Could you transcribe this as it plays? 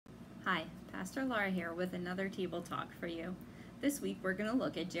Hi, Pastor Laura here with another table talk for you. This week we're going to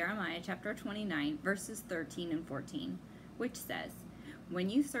look at Jeremiah chapter 29, verses 13 and 14, which says, "When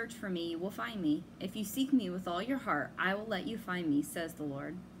you search for me, you will find me. If you seek me with all your heart, I will let you find me, says the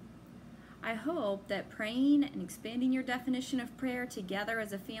Lord." I hope that praying and expanding your definition of prayer together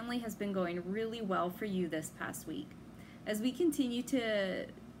as a family has been going really well for you this past week. As we continue to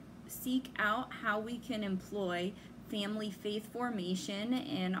seek out how we can employ family faith formation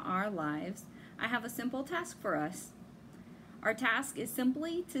in our lives, I have a simple task for us. Our task is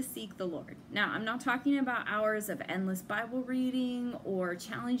simply to seek the Lord. Now, I'm not talking about hours of endless Bible reading or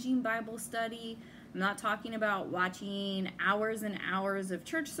challenging Bible study. I'm not talking about watching hours and hours of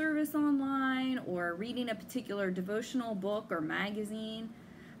church service online or reading a particular devotional book or magazine.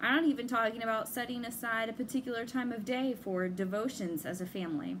 I'm not even talking about setting aside a particular time of day for devotions as a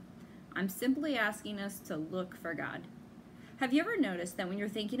family. I'm simply asking us to look for God. Have you ever noticed that when you're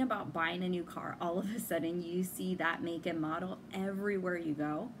thinking about buying a new car, all of a sudden you see that make and model everywhere you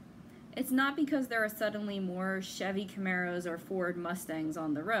go? It's not because there are suddenly more Chevy Camaros or Ford Mustangs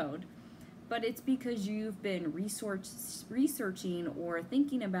on the road, but it's because you've been researching or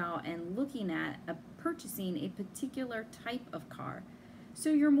thinking about and looking at purchasing a particular type of car.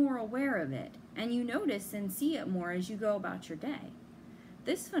 So you're more aware of it, and you notice and see it more as you go about your day.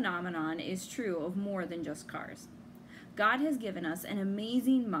 This phenomenon is true of more than just cars. God has given us an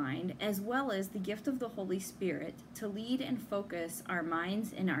amazing mind as well as the gift of the Holy Spirit to lead and focus our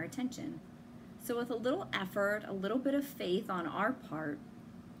minds and our attention. So with a little effort, a little bit of faith on our part,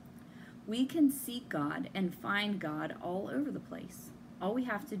 we can seek God and find God all over the place. All we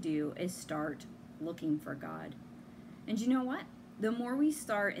have to do is start looking for God. And you know what? The more we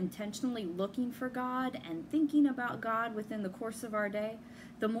start intentionally looking for God and thinking about God within the course of our day,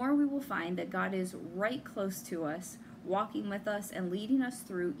 the more we will find that God is right close to us, walking with us and leading us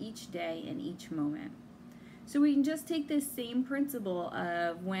through each day and each moment. So we can just take this same principle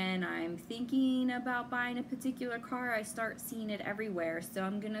of when I'm thinking about buying a particular car, I start seeing it everywhere. So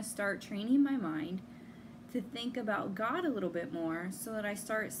I'm going to start training my mind to think about God a little bit more so that I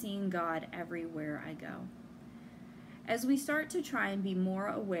start seeing God everywhere I go. As we start to try and be more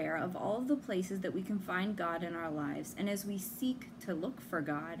aware of all of the places that we can find God in our lives, and as we seek to look for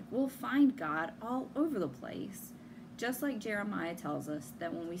God, we'll find God all over the place. Just like Jeremiah tells us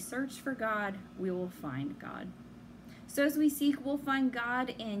that when we search for God, we will find God. So as we seek, we'll find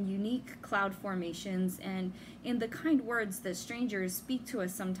God in unique cloud formations and in the kind words that strangers speak to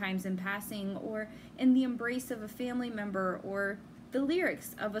us sometimes in passing, or in the embrace of a family member, or the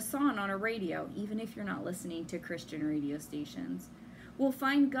lyrics of a song on a radio, even if you're not listening to Christian radio stations. We'll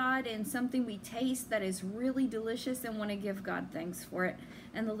find God in something we taste that is really delicious and want to give God thanks for it,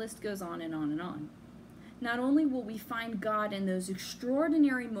 and the list goes on and on and on. Not only will we find God in those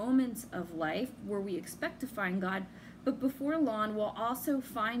extraordinary moments of life where we expect to find God, but before long we'll also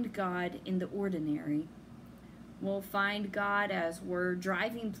find God in the ordinary. We'll find God as we're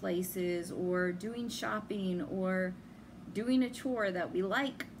driving places or doing shopping or doing a chore that we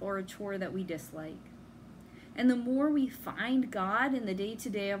like or a chore that we dislike. And the more we find God in the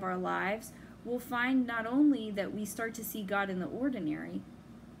day-to-day of our lives, we'll find not only that we start to see God in the ordinary,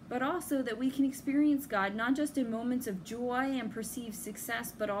 but also that we can experience God not just in moments of joy and perceived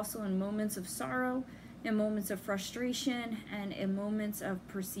success, but also in moments of sorrow, in moments of frustration, and in moments of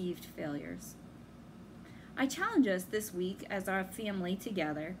perceived failures. I challenge us this week as our family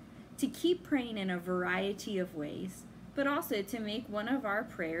together to keep praying in a variety of ways, but also to make one of our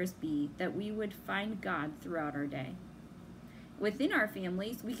prayers be that we would find God throughout our day. Within our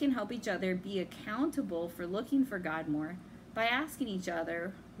families, we can help each other be accountable for looking for God more by asking each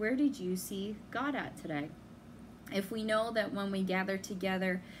other, where did you see God at today? If we know that when we gather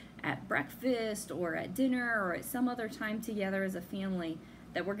together at breakfast or at dinner or at some other time together as a family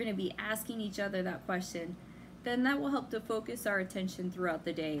that we're going to be asking each other that question, then that will help to focus our attention throughout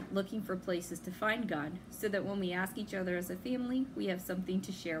the day, looking for places to find God, so that when we ask each other as a family, we have something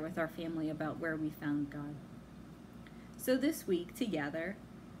to share with our family about where we found God. So this week together,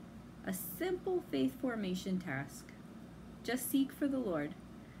 a simple faith formation task. Just seek for the Lord,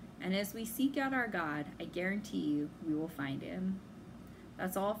 and as we seek out our God, I guarantee you we will find Him.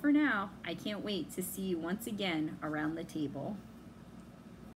 That's all for now. I can't wait to see you once again around the table.